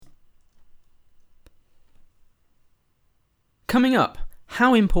Coming up,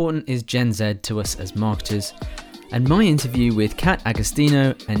 how important is Gen Z to us as marketers? And my interview with Kat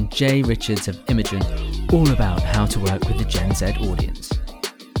Agostino and Jay Richards of Imogen, all about how to work with the Gen Z audience.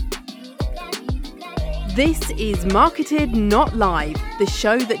 This is Marketed Not Live, the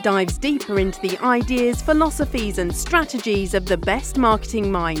show that dives deeper into the ideas, philosophies and strategies of the best marketing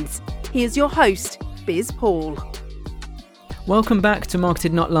minds. Here's your host, Biz Paul. Welcome back to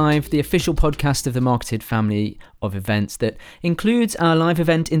Marketed Not Live, the official podcast of the Marketed family of events that includes our live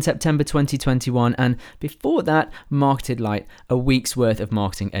event in September 2021, and before that, Marketed Light, a week's worth of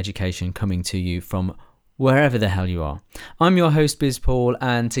marketing education coming to you from wherever the hell you are. I'm your host, Biz Paul,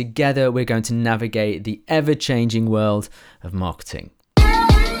 and together we're going to navigate the ever-changing world of marketing.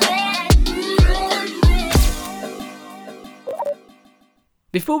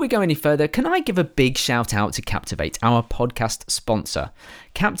 Before we go any further, can I give a big shout out to Captivate, our podcast sponsor?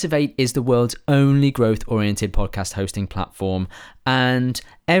 Captivate is the world's only growth-oriented podcast hosting platform, and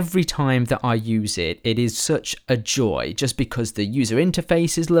every time that I use it, it is such a joy just because the user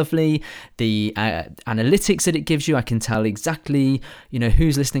interface is lovely, the analytics that it gives you, I can tell exactly,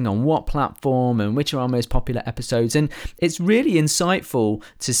 who's listening on what platform and which are our most popular episodes, and it's really insightful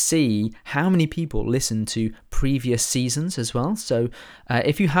to see how many people listen to previous seasons as well. So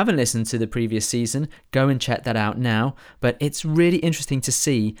if you haven't listened to the previous season, go and check that out now, but it's really interesting to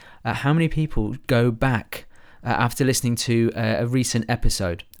see how many people go back after listening to a recent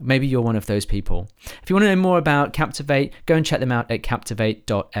episode. Maybe you're one of those people. If you want to know more about Captivate, go and check them out at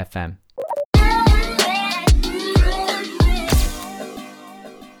captivate.fm.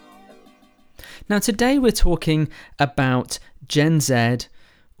 Now today we're talking about Gen Z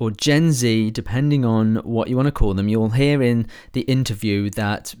or Gen Z, depending on what you want to call them. You'll hear in the interview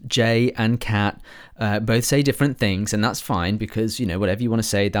that Jay and Kat both say different things, and that's fine because, whatever you want to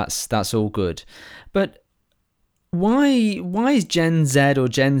say, that's all good. But why is Gen Z or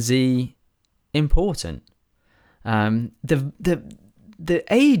Gen Z important? The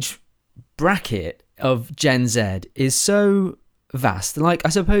age bracket of Gen Z is so vast. Like, I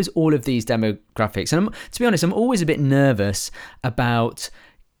suppose all of these demographics, and to be honest, I'm always a bit nervous about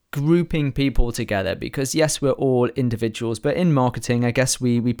grouping people together because yes, we're all individuals, but in marketing, I guess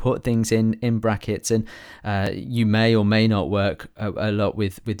we put things in brackets, and you may or may not work a lot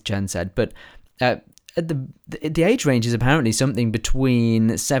with Gen Z, but the age range is apparently something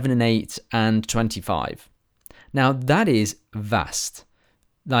between 7 and 8 and 25. Now that is vast.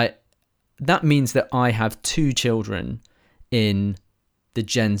 Like, that means that I have 2 children in the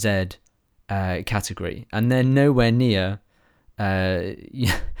Gen Z category, and they're nowhere near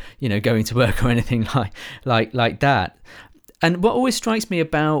going to work or anything like that. And what always strikes me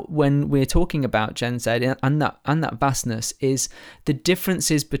about when we're talking about Gen Z and that vastness is the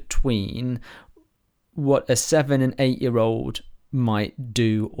differences between what a 7 and 8 year old might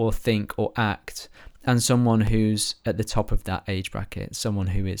do or think or act, and someone who's at the top of that age bracket, someone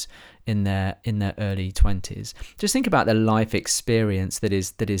who is in their early 20s. Just think about the life experience that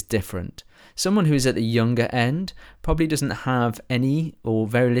is different. Someone who's at the younger end probably doesn't have any or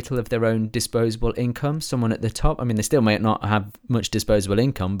very little of their own disposable income. Someone at the top, they still may not have much disposable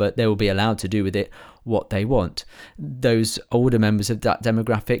income, but they will be allowed to do with it what they want. Those older members of that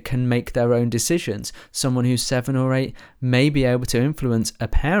demographic can make their own decisions. Someone who's 7 or 8 may be able to influence a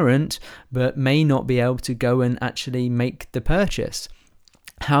parent, but may not be able to go and actually make the purchase.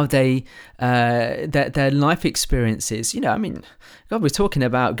 How they their life experiences, God, we're talking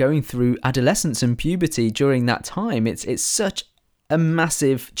about going through adolescence and puberty during that time. It's such a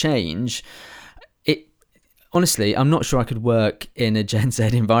massive change. Honestly, I'm not sure I could work in a Gen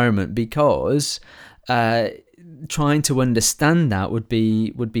Z environment because trying to understand that would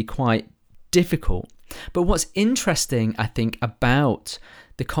be quite difficult. But what's interesting, I think, about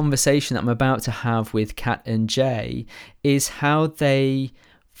the conversation that I'm about to have with Kat and Jay is how they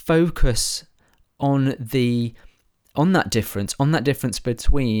focus on that difference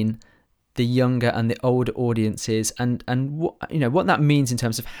between the younger and the older audiences, and what that means in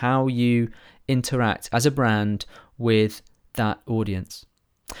terms of how you interact as a brand with that audience.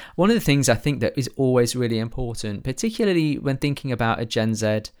 One of the things I think that is always really important, particularly when thinking about a Gen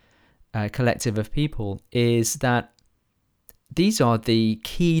Z collective of people, is that these are the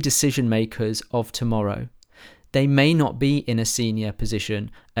key decision makers of tomorrow. They may not be in a senior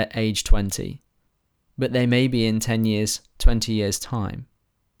position at age 20, but they may be in 10 years, 20 years' time.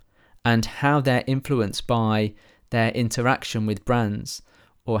 And how they're influenced by their interaction with brands,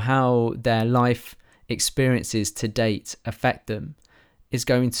 or how their life experiences to date affect them, is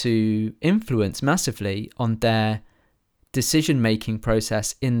going to influence massively on their decision-making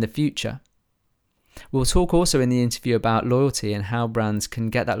process in the future. We'll talk also in the interview about loyalty and how brands can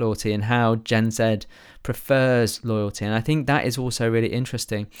get that loyalty and how Gen Z prefers loyalty. And I think that is also really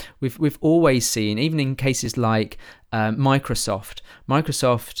interesting. We've always seen, even in cases like Microsoft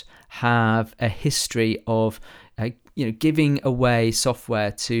have a history of giving away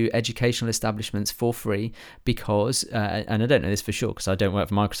software to educational establishments for free because, and I don't know this for sure because I don't work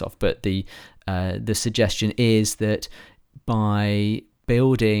for Microsoft, but the suggestion is that by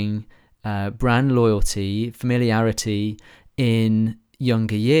building brand loyalty, familiarity in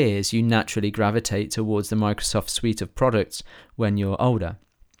younger years, you naturally gravitate towards the Microsoft suite of products when you're older.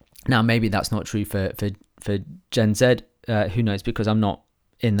 Now, maybe that's not true for Gen Z. Who knows? Because I'm not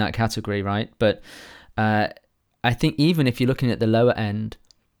in that category, right? But I think even if you're looking at the lower end,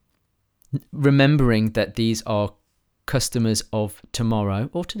 remembering that these are customers of tomorrow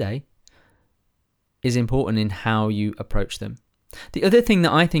or today is important in how you approach them. The other thing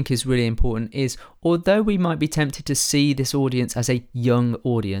that I think is really important is, although we might be tempted to see this audience as a young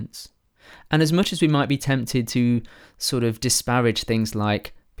audience, and as much as we might be tempted to sort of disparage things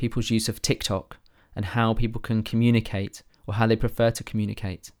like people's use of TikTok and how people can communicate or how they prefer to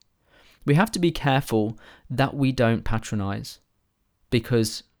communicate, we have to be careful that we don't patronize,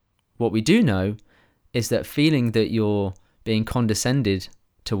 because what we do know is that feeling that you're being condescended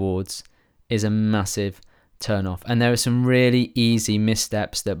towards is a massive turn off. And there are some really easy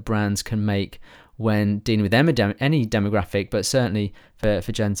missteps that brands can make when dealing with any demographic, but certainly for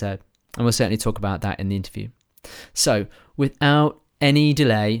Gen Z. And we'll certainly talk about that in the interview. So without any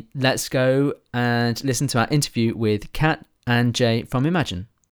delay, let's go and listen to our interview with Kat and Jay from Imagine.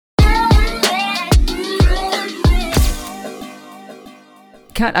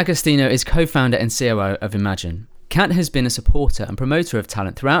 Kat Agostino is co-founder and COO of Imagine. Kat has been a supporter and promoter of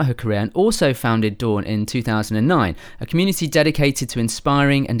talent throughout her career and also founded Dawn in 2009, a community dedicated to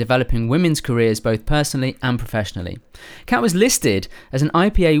inspiring and developing women's careers both personally and professionally. Kat was listed as an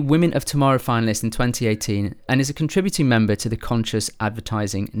IPA Women of Tomorrow finalist in 2018 and is a contributing member to the Conscious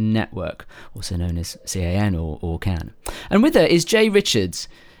Advertising Network, also known as CAN or CAN. And with her is Jay Richards,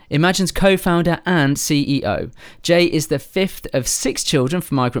 Imagine's co-founder and CEO. Jay is the fifth of 6 children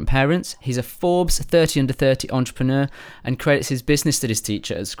from migrant parents. He's a Forbes 30 Under 30 entrepreneur and credits his business studies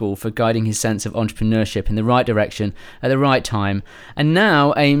teacher at school for guiding his sense of entrepreneurship in the right direction at the right time, and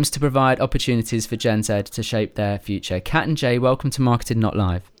now aims to provide opportunities for Gen Z to shape their future. Kat and Jay, welcome to Marketed Not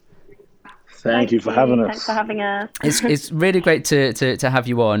Live. Thank you for having us. Thanks for having us. It's really great to have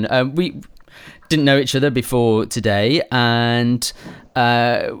you on. We didn't know each other before today, and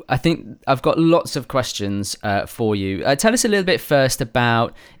I think I've got lots of questions for you. Tell us a little bit first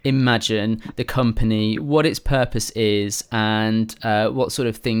about Imagine, the company, what its purpose is, and what sort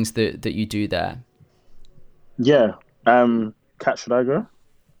of things that you do there. Yeah. Kat, should I go?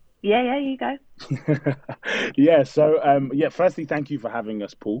 Yeah, you go. Yeah. So, firstly, thank you for having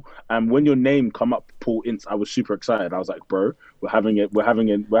us, Paul. When your name come up, Paul Ince, I was super excited. I was like, bro, we're having a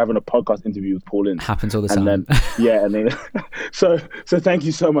podcast interview with Paul Ince. Happens all the time. And then, so thank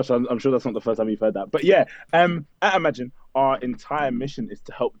you so much. I'm sure that's not the first time you've heard that, but yeah, at Imagine, our entire mission is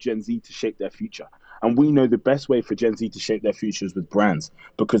to help Gen Z to shape their future. And we know the best way for Gen Z to shape their future is with brands,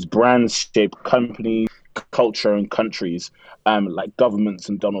 because brands shape companies, culture, and countries like governments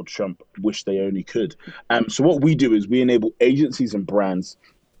and Donald Trump wish they only could. So what we do is we enable agencies and brands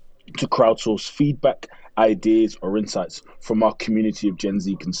to crowdsource feedback, ideas, or insights from our community of Gen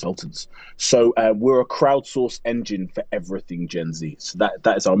Z consultants. So we're a crowdsource engine for everything Gen Z. So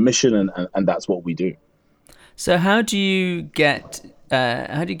that is our mission, and that's what we do. So how do you get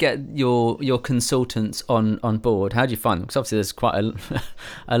your consultants on board? How do you find them? Because obviously there's quite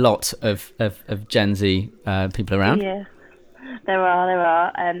a lot of Gen Z people around. Yeah, there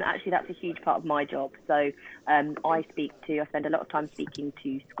are. Actually, that's a huge part of my job. So I spend a lot of time speaking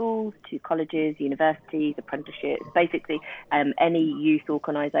to schools, to colleges, universities, apprenticeships, basically any youth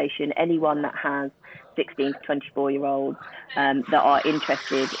organisation, anyone that has 16 to 24-year-olds that are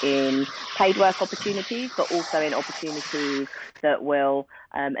interested in paid work opportunities, but also in opportunities that will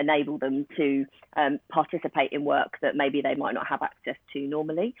enable them to participate in work that maybe they might not have access to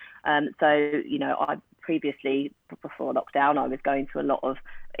normally. I previously, before lockdown, I was going to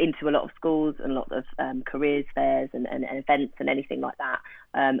into a lot of schools and a lot of careers fairs and events and anything like that.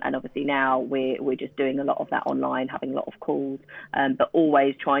 And obviously now we're just doing a lot of that online, having a lot of calls, but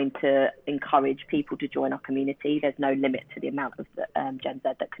always trying to encourage people to join our community. There's no limit to the amount of Gen Z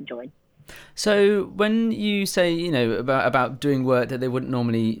that can join. So when you say, about doing work that they wouldn't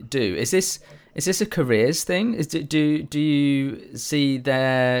normally do, is this a careers thing? Do you see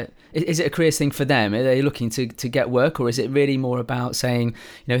their is it a careers thing for them? Are they looking to get work, or is it really more about saying,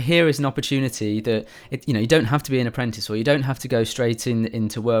 here is an opportunity that, you don't have to be an apprentice, or you don't have to go straight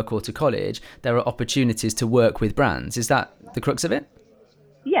into work or to college. There are opportunities to work with brands. Is that the crux of it?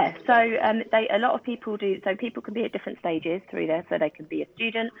 Yeah, so a lot of people do. So people can be at different stages through there. So they can be a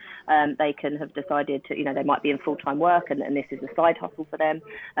student. They can have decided to, they might be in full-time work, and this is a side hustle for them.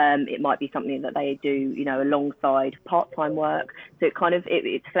 It might be something that they do, alongside part-time work. So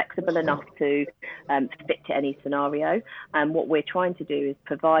it's flexible enough to fit to any scenario. And what we're trying to do is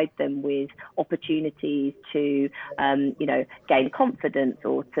provide them with opportunities to, gain confidence,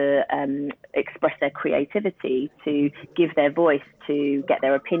 or to express their creativity, to give their voice, to get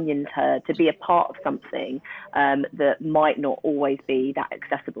their opinions heard, to be a part of something that might not always be that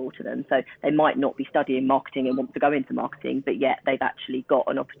accessible to them. So they might not be studying marketing and want to go into marketing, but yet they've actually got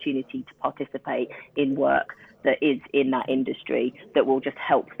an opportunity to participate in work that is in that industry that will just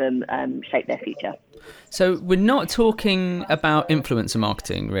help them shape their future. So we're not talking about influencer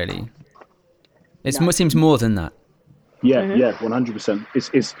marketing, really. It No. seems more than that. Yeah, 100%.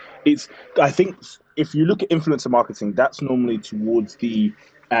 It's. I think if you look at influencer marketing, that's normally towards the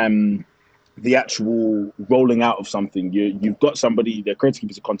actual rolling out of something. You've got somebody, they're creating a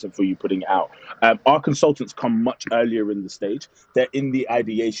piece of content for you, putting it out. Our consultants come much earlier in the stage. They're in the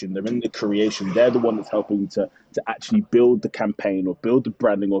ideation, they're in the creation. They're the one that's helping to actually build the campaign, or build the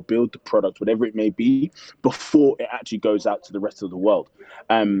branding, or build the product, whatever it may be, before it actually goes out to the rest of the world.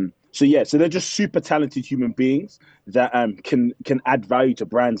 So they're just super talented human beings that can add value to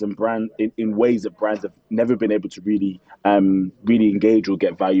brands and in ways that brands have never been able to really engage or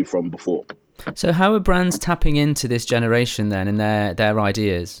get value from before. So how are brands tapping into this generation then, and their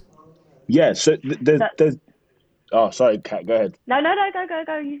ideas? Yeah, so there's oh, sorry, Kat, go ahead. No,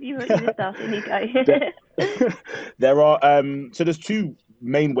 go. You start. You go. There are so there's two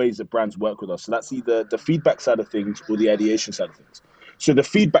main ways that brands work with us. So that's either the feedback side of things or the ideation side of things. So the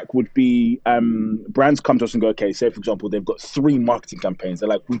feedback would be brands come to us and go, okay, say, for example, they've got 3 marketing campaigns. They're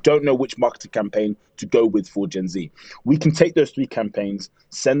like, we don't know which marketing campaign to go with for Gen Z. We can take those 3 campaigns,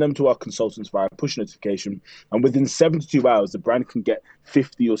 send them to our consultants via push notification, and within 72 hours, the brand can get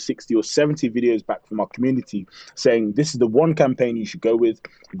 50 or 60 or 70 videos back from our community saying, this is the one campaign you should go with.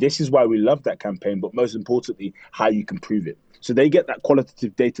 This is why we love that campaign, but most importantly, how you can prove it. So they get that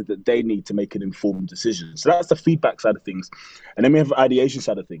qualitative data that they need to make an informed decision. So that's the feedback side of things. And then we have the ideation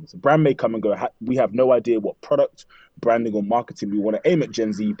side of things. The brand may come and go, we have no idea what product, branding, or marketing we want to aim at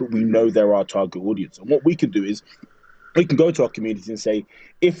Gen Z, but we know they're our target audience. And what we can do is we can go to our community and say,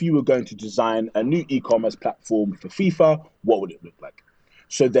 if you were going to design a new e-commerce platform for FIFA, what would it look like?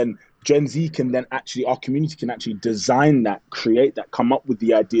 So then Gen Z can then our community can actually design that, create that, come up with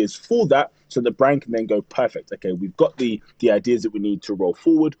the ideas for that, so the brand can then go, perfect, okay, we've got the ideas that we need to roll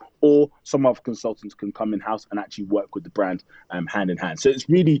forward, or some of our consultants can come in-house and actually work with the brand hand in hand. So it's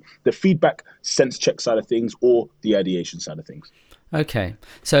really the feedback, sense check side of things, or the ideation side of things. Okay,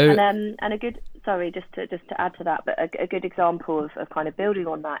 so... And a good... Sorry, just to add to that, but a good example of kind of building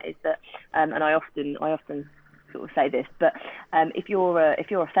on that is that, and I often sort of say this, but if you're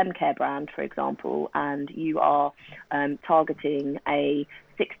a femcare brand, for example, and you are targeting a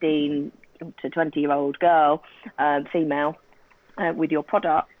 16 to 20-year-old girl, female, with your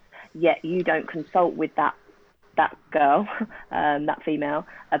product, yet you don't consult with that girl, that female,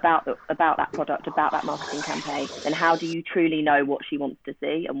 about that product, about that marketing campaign, then how do you truly know what she wants to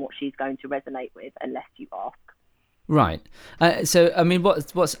see and what she's going to resonate with unless you ask? Right. So, I mean,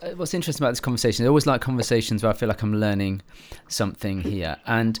 what's interesting about this conversation, I always like conversations where I feel like I'm learning something here.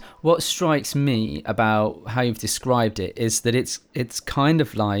 And what strikes me about how you've described it is that it's kind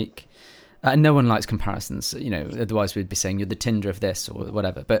of like, no one likes comparisons, otherwise we'd be saying you're the Tinder of this or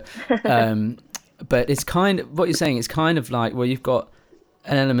whatever. But but it's kind of, what you're saying is kind of like, well, you've got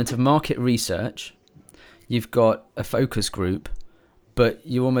an element of market research, you've got a focus group, but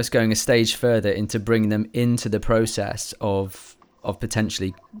you're almost going a stage further into bringing them into the process of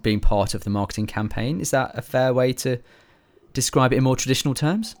potentially being part of the marketing campaign. Is that a fair way to describe it in more traditional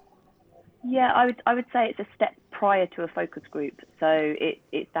terms? Yeah, I would say it's a step prior to a focus group. So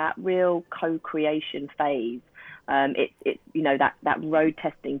it's that real co-creation phase. It's that road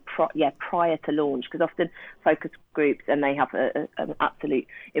testing prior to launch, because often focus groups, and they have an absolute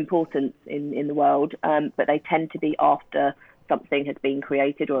importance in the world, but they tend to be after something has been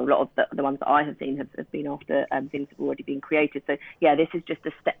created, or a lot of the ones that I have seen have been after things have already been created. So yeah, this is just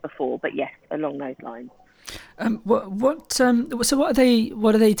a step before, but yes, along those lines. So what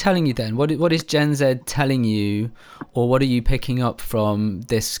are they telling you then? What is Gen Z telling you, or what are you picking up from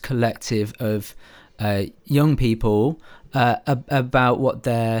this collective of young people, about what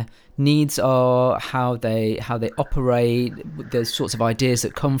their needs are, how they operate, the sorts of ideas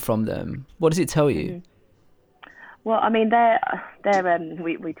that come from them? What does it tell you? Well, I mean,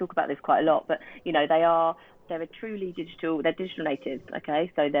 we talk about this quite a lot, but they're a truly they're digital natives.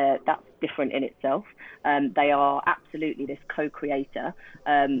 Okay, so that's different in itself. They are absolutely this co-creator.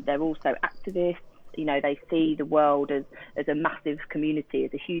 They're also activists. They see the world as a massive community,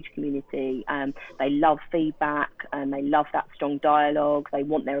 as a huge community. They love feedback and they love that strong dialogue. They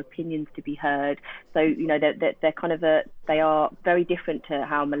want their opinions to be heard. So, they're kind of they are very different to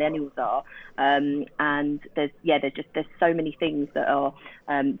how millennials are. And there's so many things that are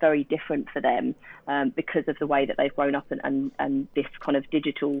very different for them because of the way that they've grown up and this kind of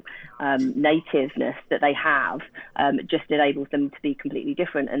digital nativeness that they have just enables them to be completely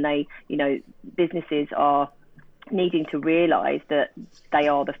different. And businesses are needing to realise that they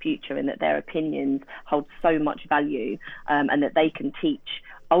are the future and that their opinions hold so much value, and that they can teach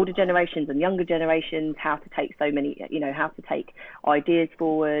older generations and younger generations how to take how to take ideas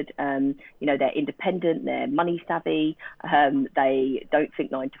forward. They're independent, they're money savvy, they don't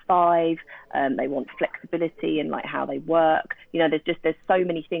think 9 to 5, they want flexibility and like how they work. There's so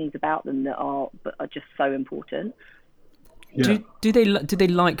many things about them that are just so important. Yeah. Do they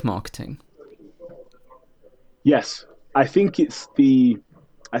like marketing? Yes, I think the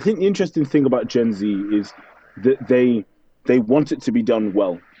interesting thing about Gen Z is that they want it to be done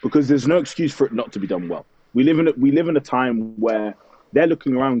well, because there's no excuse for it not to be done well. We live in a time where they're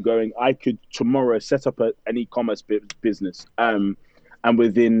looking around going, I could tomorrow set up an e-commerce business, and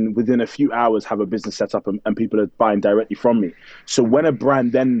within a few hours have a business set up and people are buying directly from me. So when a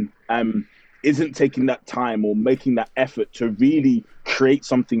brand then isn't taking that time or making that effort to really create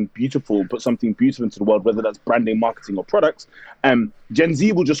something beautiful, put something beautiful into the world, whether that's branding, marketing, or products, Gen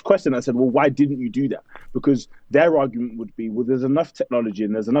Z will just question and said, well, why didn't you do that? Because their argument would be, well, there's enough technology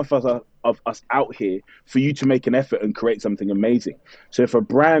and there's enough of us out here for you to make an effort and create something amazing. So if a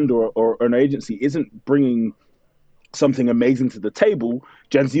brand or an agency isn't bringing something amazing to the table,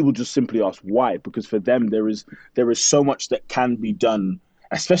 Gen Z will just simply ask why, because for them there is so much that can be done,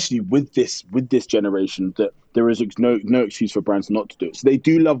 especially with this generation, that there is no excuse for brands not to do it. So they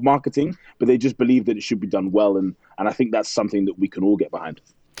do love marketing, but they just believe that it should be done well, and I think that's something that we can all get behind.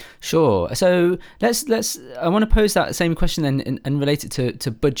 Sure. So I want to pose that same question then and relate it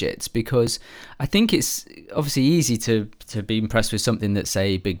to budgets, because I think it's obviously easy to be impressed with something that's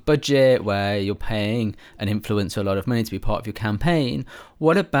a big budget where you're paying an influencer a lot of money to be part of your campaign.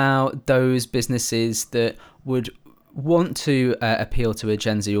 What about those businesses that would want to appeal to a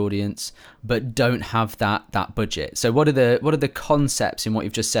Gen Z audience but don't have that budget? So what are the concepts in what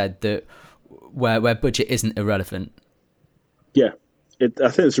you've just said that where budget isn't irrelevant? Yeah, I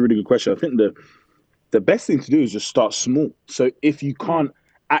think it's a really good question. I think the best thing to do is just start small. So if you can't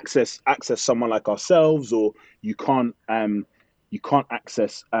access someone like ourselves, or you can't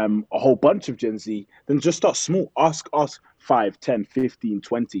access a whole bunch of Gen Z, then just start small. Ask 5, 10, 15,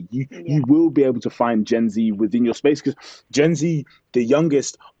 20. You will be able to find Gen Z within your space, because Gen Z, the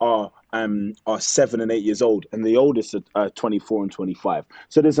youngest are 7 and 8 years old, and the oldest are 24 and 25.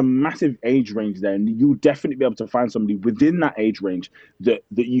 So there's a massive age range there, and you'll definitely be able to find somebody within that age range that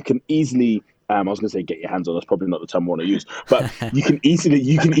you can easily, I was going to say get your hands on, that's probably not the term I want to use, but you can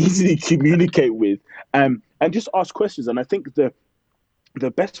easily communicate with, and just ask questions. And I think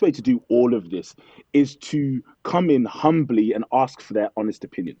the best way to do all of this is to come in humbly and ask for their honest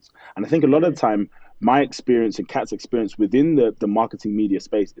opinions. And I think a lot of the time, my experience and Kat's experience within the marketing media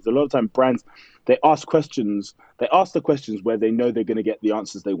space is a lot of time brands, they ask the questions where they know they're going to get the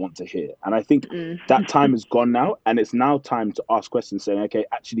answers they want to hear. And I think that time is gone now, and it's now time to ask questions saying, okay,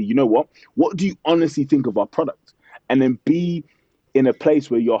 actually, you know what do you honestly think of our product? And then be in a place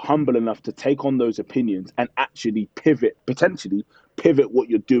where you're humble enough to take on those opinions and actually potentially pivot what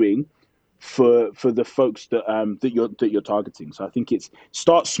you're doing for the folks that you're targeting. So I think it's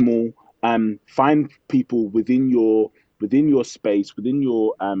start small, find people within your space, within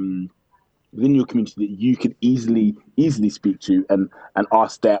your community that you can easily speak to and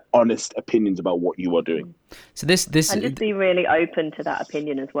ask their honest opinions about what you are doing. So this and just be really open to that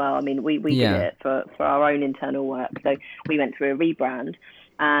opinion as well. I mean, we did it for our own internal work. So we went through a rebrand,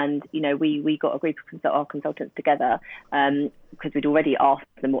 and we got a group of our consultants together because we'd already asked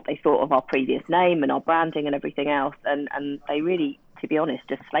them what they thought of our previous name and our branding and everything else, and they really, to be honest,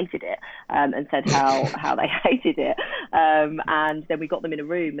 just slated it and said how they hated it. And then we got them in a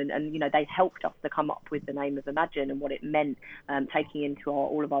room and they helped us to come up with the name of Imagine and what it meant, taking into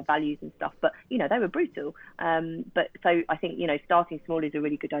all of our values and stuff. But, they were brutal. But so I think, starting small is a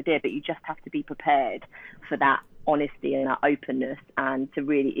really good idea, but you just have to be prepared for that honesty and that openness, and to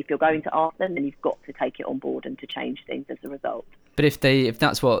really, if you're going to ask them, then you've got to take it on board and to change things as a result. But if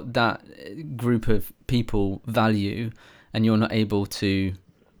that's what that group of people value, and you're not able to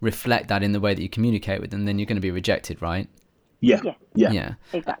reflect that in the way that you communicate with them, then you're going to be rejected, right? Yeah.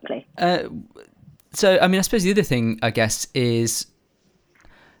 Exactly. So, I mean, I suppose the other thing, I guess, is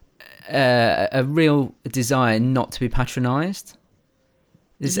a real desire not to be patronised.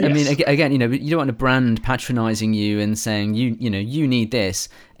 Yes. I mean, again, you know, you don't want a brand patronising you and saying, you need this.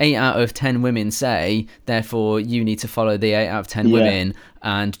 8 out of 10 women say, therefore, you need to follow the 8 out of 10 women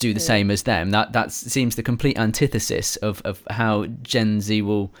and do the same as them. That seems the complete antithesis of how Gen Z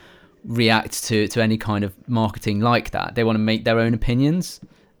will react to any kind of marketing like that. They want to make their own opinions.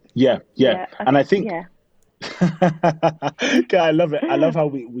 Yeah. And I think... Yeah. I love it. I love how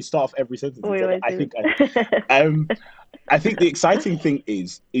we start off every sentence. I think the exciting thing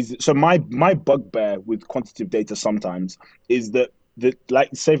is so my bugbear with quantitative data sometimes is that like,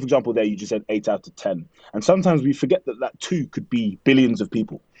 say for example, there you just said 8 out of 10, and sometimes we forget that 2 could be billions of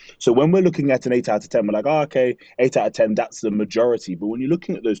people. So when we're looking at an 8 out of 10, we're like, oh, okay, 8 out of 10, that's the majority. But when you're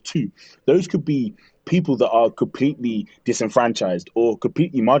looking at those 2, those could be people that are completely disenfranchised or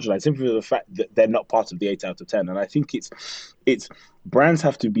completely marginalized simply for the fact that they're not part of the 8 out of 10. And I think it's brands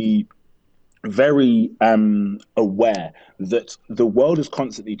have to be very aware that the world is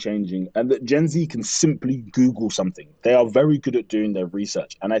constantly changing and that Gen Z can simply Google something. They are very good at doing their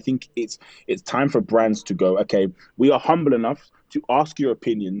research. And I think it's time for brands to go, okay, we are humble enough to ask your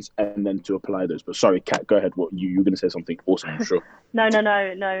opinions and then to apply those. But sorry, Kat, go ahead. What you're going to say something awesome, I'm sure. No.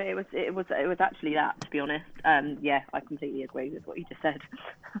 It was actually that, to be honest. Yeah, I completely agree with what you just said.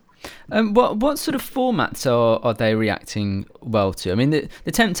 What sort of formats are they reacting well to? I mean,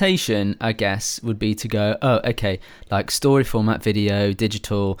 the temptation, I guess, would be to go, oh, okay, like story format, video,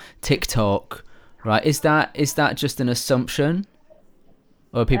 digital, TikTok, right? Is that just an assumption,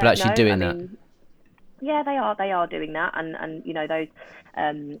 or are people actually doing that? Yeah, they are doing that, and you know,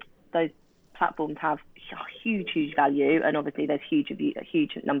 those platforms have huge value, and obviously there's huge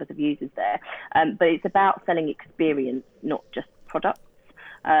numbers of users there. But it's about selling experience, not just products.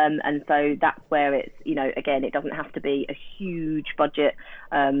 And so that's where it's, you know, again, it doesn't have to be a huge budget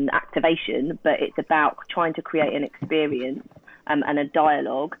activation, but it's about trying to create an experience and a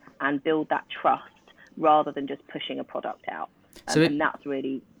dialogue and build that trust rather than just pushing a product out. And that's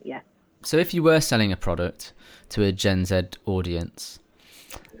really, So if you were selling a product to a Gen Z audience,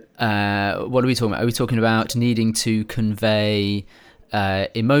 what are we talking about? Are we talking about needing to convey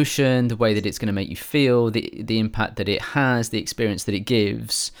emotion, the way that it's going to make you feel, the impact that it has, the experience that it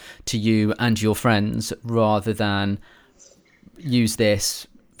gives to you and your friends, rather than use this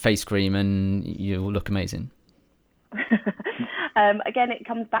face cream and you'll look amazing? Again, it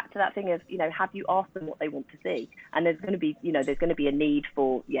comes back to that thing of, you know, have you asked them what they want to see? And there's going to be, you know, there's going to be a need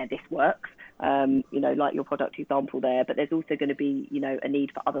for, this works, you know, like your product example there, but there's also going to be, you know, a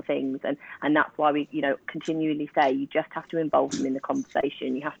need for other things. And that's why we, you know, continually say you just have to involve them in the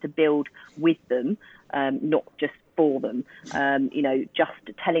conversation. You have to build with them, not just for them. You know, just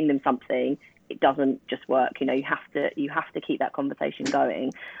telling them something, it doesn't just work. You know, you have to keep that conversation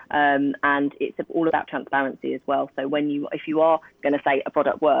going, and it's all about transparency as well. So if you are going to say a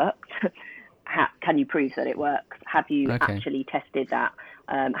product works, can you prove that it works? Have you actually tested that?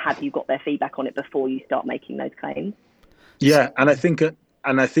 Have you got their feedback on it before you start making those claims? Yeah, and I think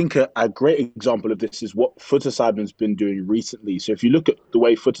a great example of this is what Foot Asylum's been doing recently. So if you look at the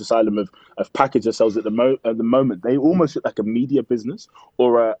way Foot Asylum have packaged themselves at the moment, they almost look like a media business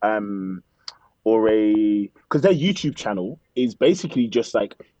or because their YouTube channel is basically just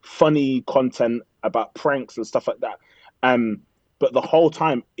like funny content about pranks and stuff like that. But the whole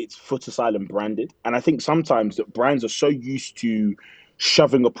time it's Foot Asylum branded. And I think sometimes that brands are so used to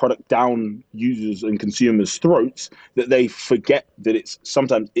shoving a product down users and consumers' throats that they forget that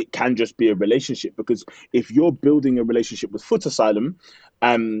sometimes it can just be a relationship. Because if you're building a relationship with Foot Asylum,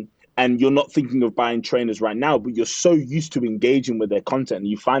 and you're not thinking of buying trainers right now, but you're so used to engaging with their content and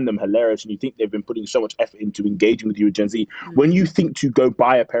you find them hilarious and you think they've been putting so much effort into engaging with you at Gen Z, when you think to go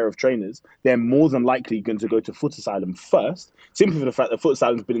buy a pair of trainers, they're more than likely going to go to Foot Asylum first, simply for the fact that Foot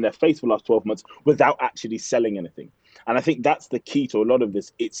Asylum's been in their face for the last 12 months without actually selling anything. And I think that's the key to a lot of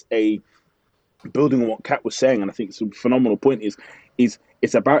this. It's a building on what Kat was saying, and I think it's a phenomenal point is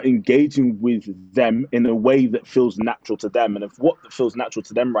It's about engaging with them in a way that feels natural to them. And if what feels natural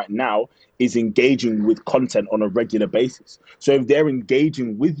to them right now is engaging with content on a regular basis. So if they're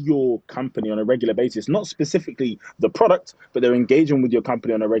engaging with your company on a regular basis, not specifically the product, but they're engaging with your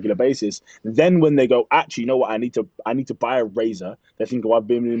company on a regular basis, then when they go, actually, you know what, I need to buy a razor, they think, oh, I've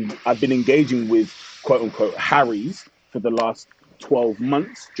been engaging with quote unquote Harry's for the last 12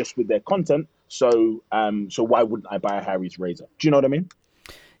 months just with their content. So why wouldn't I buy a Harry's razor? Do you know what I mean?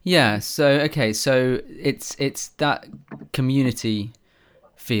 Yeah. So it's that community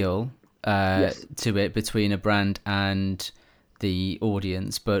feel Yes. to it between a brand and the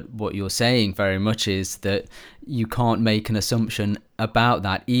audience. But what you're saying very much is that you can't make an assumption about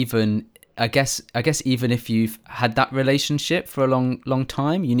that. Even I guess even if you've had that relationship for a long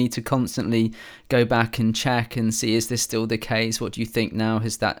time, you need to constantly go back and check and see, is this still the case? What do you think now?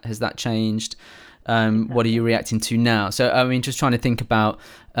 Has that changed? What are you reacting to now? So, I mean, just trying to think about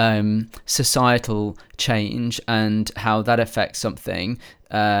societal change and how that affects something.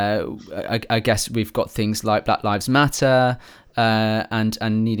 I guess we've got things like Black Lives Matter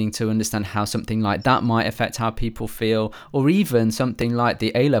and needing to understand how something like that might affect how people feel, or even something like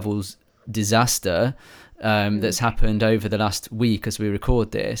the A-levels disaster that's happened over the last week as we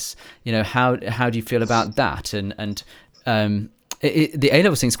record this. You know, how do you feel about that? And the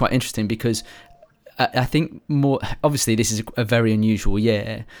A-levels thing is quite interesting because I think more obviously this is a very unusual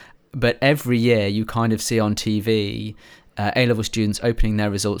year, but every year you kind of see on TV A-level students opening their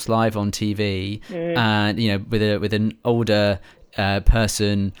results live on TV, and you know, with an older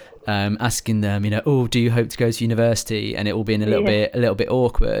person asking them, you know, oh, do you hope to go to university? And it will be in a little bit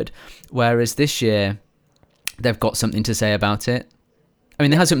awkward. Whereas this year they've got something to say about it. I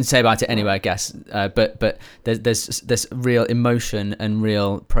mean, they have something to say about it anyway, I guess. But there's real emotion and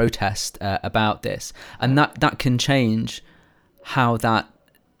real protest about this, and that can change how that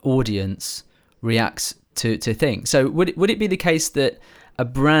audience reacts to things. So would it be the case that a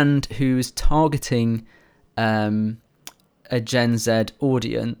brand who's targeting a Gen Z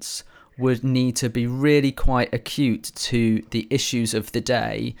audience would need to be really quite acute to the issues of the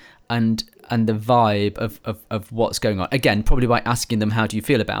day and the vibe of what's going on? Again, probably by asking them, how do you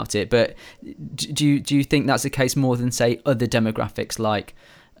feel about it? But do you think that's the case more than, say, other demographics like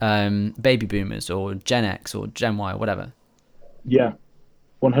baby boomers or Gen X or Gen Y or whatever? Yeah,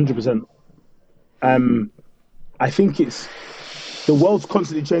 100%. I think it's the world's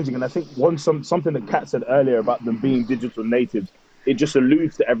constantly changing, and I think something that Kat said earlier about them being digital natives, it just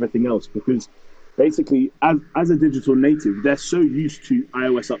alludes to everything else, because basically, as a digital native, they're so used to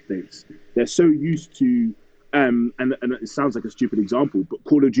iOS updates. They're so used to, and it sounds like a stupid example, but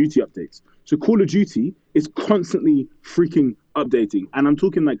Call of Duty updates. So Call of Duty is constantly freaking updating, and I'm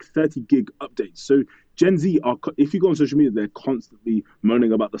talking like 30 gig updates. So Gen Z if you go on social media, they're constantly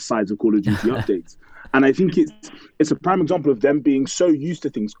moaning about the size of Call of Duty updates. And I think it's a prime example of them being so used to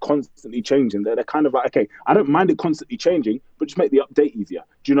things constantly changing that they're kind of like, okay, I don't mind it constantly changing, but just make the update easier.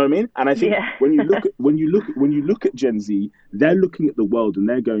 Do you know what I mean? And I think when you look at Gen Z, they're looking at the world and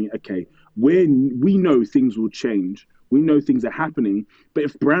they're going, okay, we know things will change. We know things are happening, but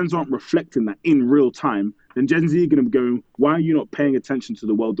if brands aren't reflecting that in real time, then Gen Z are going to be going, why are you not paying attention to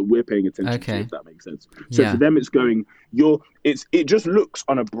the world that we're paying attention to, if that makes sense? So for them, it's going, it just looks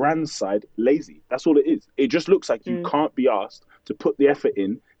on a brand side lazy. That's all it is. It just looks like you can't be asked to put the effort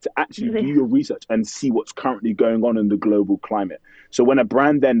in to actually do your research and see what's currently going on in the global climate. So when a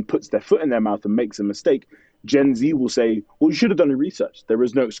brand then puts their foot in their mouth and makes a mistake, Gen Z will say, well, you should have done the research. There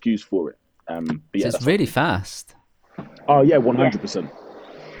is no excuse for it. So it's really fast. Oh yeah, 100%.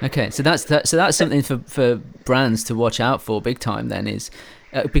 Okay, so that's something for brands to watch out for big time. Then is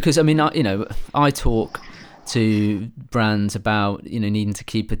because I mean, I talk to brands about needing to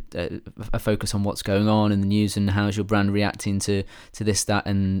keep a focus on what's going on in the news and how's your brand reacting to this, that,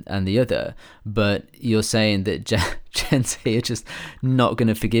 and the other. But you're saying that Gen Z are just not going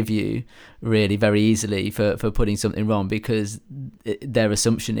to forgive you really very easily for putting something wrong, because their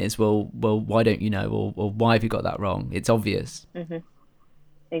assumption is, well, why don't you know, or why have you got that wrong? It's obvious. Mm-hmm.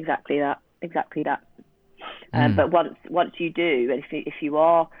 Exactly that. But once you do, and if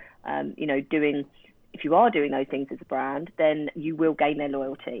you are doing those things as a brand, then you will gain their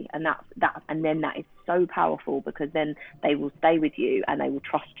loyalty, and that is so powerful, because then they will stay with you and they will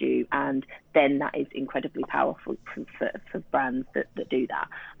trust you, and then that is incredibly powerful for brands that do that.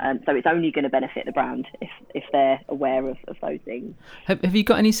 So it's only going to benefit the brand if they're aware of those things. Have you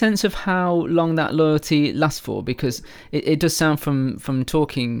got any sense of how long that loyalty lasts for? Because it does sound from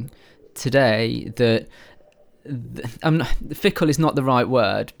talking today that fickle is not the right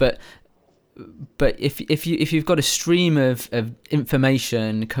word, but but if you've got a stream of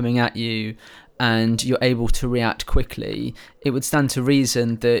information coming at you and you're able to react quickly, it would stand to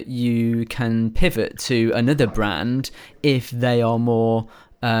reason that you can pivot to another brand if they are more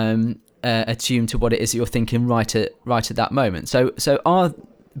attuned to what it is that you're thinking right at that moment.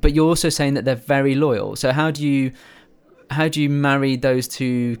 But you're also saying that they're very loyal. So how do you marry those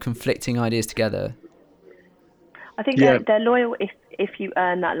two conflicting ideas together? I think they're loyal if you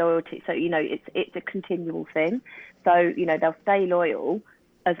earn that loyalty. So, it's a continual thing. So, they'll stay loyal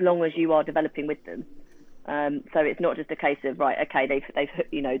as long as you are developing with them. So it's not just a case of, right, okay, they've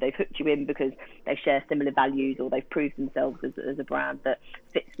hooked you in because they share similar values or they've proved themselves as a brand that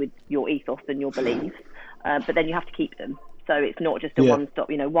fits with your ethos and your beliefs. But then you have to keep them. So it's not just a one-stop,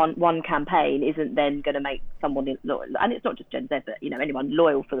 one campaign isn't then going to make someone loyal. And it's not just Gen Z, but, anyone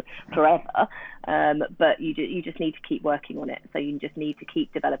loyal for forever. But you just need to keep working on it. So you just need to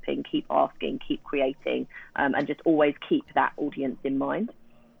keep developing, keep asking, keep creating, and just always keep that audience in mind.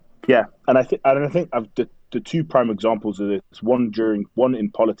 Yeah, and I think the two prime examples of this, one in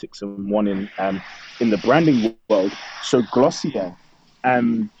politics and one in the branding world. So Glossier,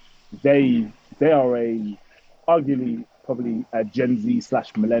 they are arguably probably a Gen Z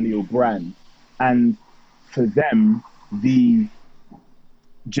 / millennial brand, and for them the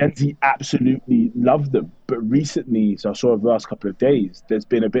Gen Z absolutely love them. But recently, so I saw over the last couple of days, there's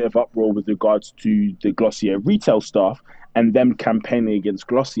been a bit of uproar with regards to the Glossier retail staff and them campaigning against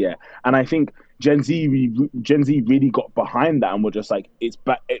Glossier. And I think Gen Z really got behind that and were just like, it's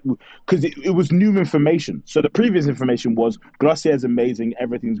back, because it was new information. So the previous information was Glossier is amazing,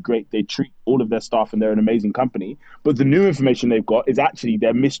 everything's great, they treat all of their staff and they're an amazing company. But the new information they've got is actually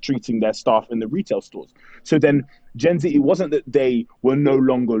they're mistreating their staff in the retail stores. So then Gen Z, it wasn't that they were no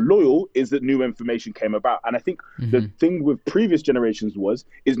longer loyal, is that new information came about. And I think the thing with previous generations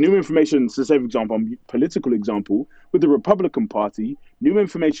is new information, so say for example, political example, with the Republican Party, new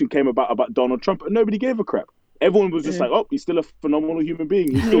information came about Donald Trump and nobody gave a crap. Everyone was just like, oh, he's still a phenomenal human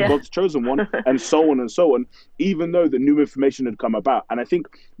being. He's still God's chosen one, and so on, even though the new information had come about. And I think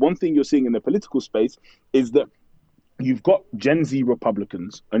one thing you're seeing in the political space is that you've got Gen Z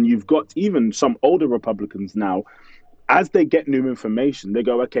Republicans and you've got even some older Republicans now. As they get new information, they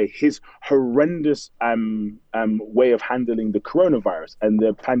go, okay, his horrendous way of handling the coronavirus and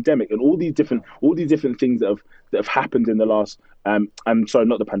the pandemic and all these different things that have happened in the last I'm sorry,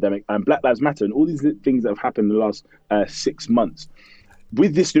 not the pandemic, Black Lives Matter and all these things that have happened in the last 6 months.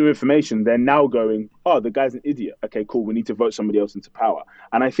 With this new information, they're now going, oh, the guy's an idiot. Okay, cool. We need to vote somebody else into power.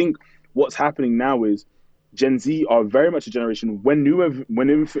 And I think what's happening now is Gen Z are very much a generation when new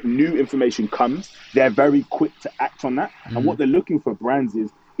information comes, they're very quick to act on that. And what they're looking for brands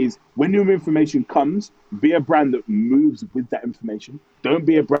is when new information comes, be a brand that moves with that information. Don't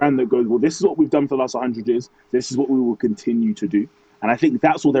be a brand that goes, well, this is what we've done for the last 100 years. This is what we will continue to do. And I think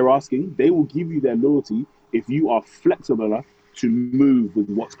that's all they're asking. They will give you their loyalty if you are flexible enough to move with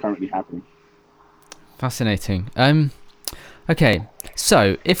what's currently happening. Fascinating. Okay,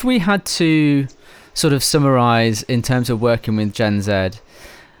 so if we had to sort of summarize in terms of working with Gen Z,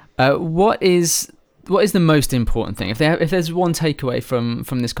 what is the most important thing? If there's one takeaway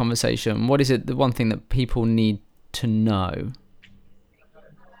from this conversation, what is it, the one thing that people need to know?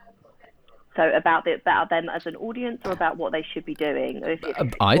 So about them as an audience, or about what they should be doing? Or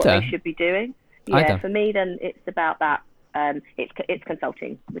Either. What they should be doing? Yeah, Either. For me, then it's about that. It's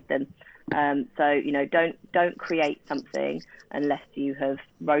consulting with them. So don't create something unless you have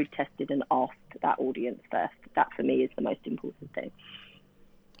road tested and asked that audience first. That for me is the most important thing.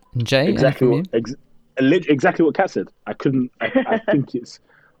 Jay, exactly what Kat said. I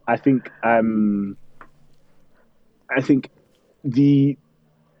think the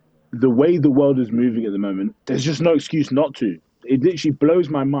way the world is moving at the moment, there's just no excuse not to. It literally blows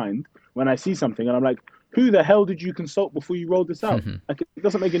my mind when I see something and I'm like, who the hell did you consult before you rolled this out? Like, it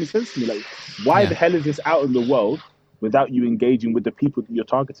doesn't make any sense to me. Like, why the hell is this out in the world without you engaging with the people that you're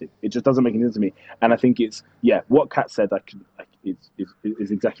targeting? It just doesn't make any sense to me. And I think it's, what Kat said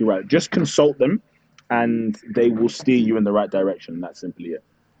is exactly right. Just consult them and they will steer you in the right direction. That's simply it.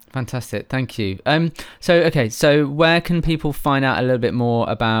 Fantastic. Thank you. So where can people find out a little bit more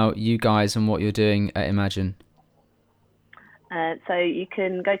about you guys and what you're doing at Imagine? So you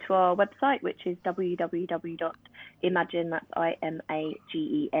can go to our website, which is www.imagine, that's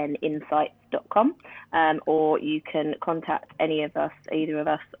IMAGEN, insights.com, or you can contact either of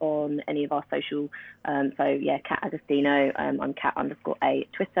us on any of our social. Kat Agostino, I'm Kat_A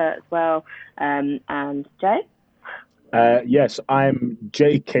Twitter as well. And Jay? Yes, I'm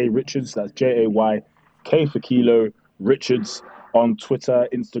JK Richards. That's JAY, K for Kilo, Richards on Twitter,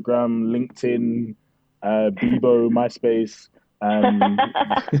 Instagram, LinkedIn, Bebo, MySpace.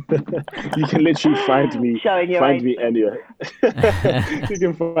 You can literally find me anywhere. You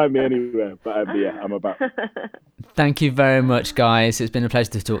can find me anywhere. But yeah, I'm about. Thank you very much, guys. It's been a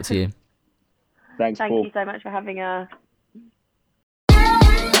pleasure to talk to you. Thanks, Paul. Thank you so much for having us.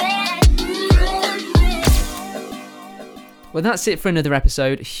 Well, that's it for another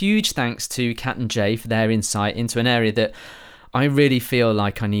episode. Huge thanks to Kat and Jay for their insight into an area that I really feel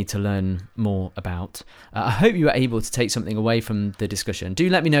like I need to learn more about. I hope you were able to take something away from the discussion. Do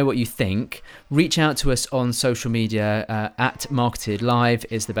let me know what you think. Reach out to us on social media. At Marketed Live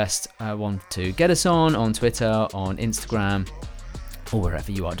is the best one to get us on Twitter, on Instagram, or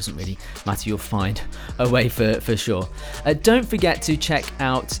wherever you are. Doesn't really matter. You'll find a way for sure. Don't forget to check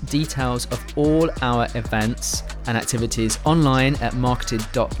out details of all our events and activities online at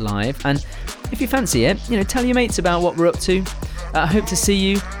marketed.live. And if you fancy it, tell your mates about what we're up to. I hope to see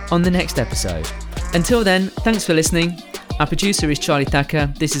you on the next episode. Until then, thanks for listening. Our producer is Charlie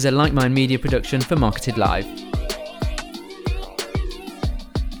Thacker. This is a Like Mind Media production for Marketed Live.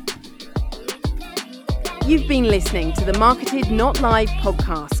 You've been listening to the Marketed Not Live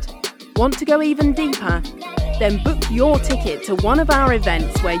podcast. Want to go even deeper? Then book your ticket to one of our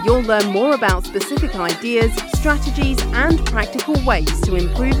events where you'll learn more about specific ideas, strategies, and practical ways to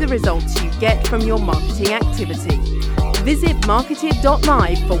improve the results you get from your marketing activity. Visit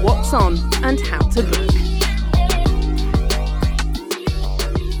marketed.live for what's on and how to book.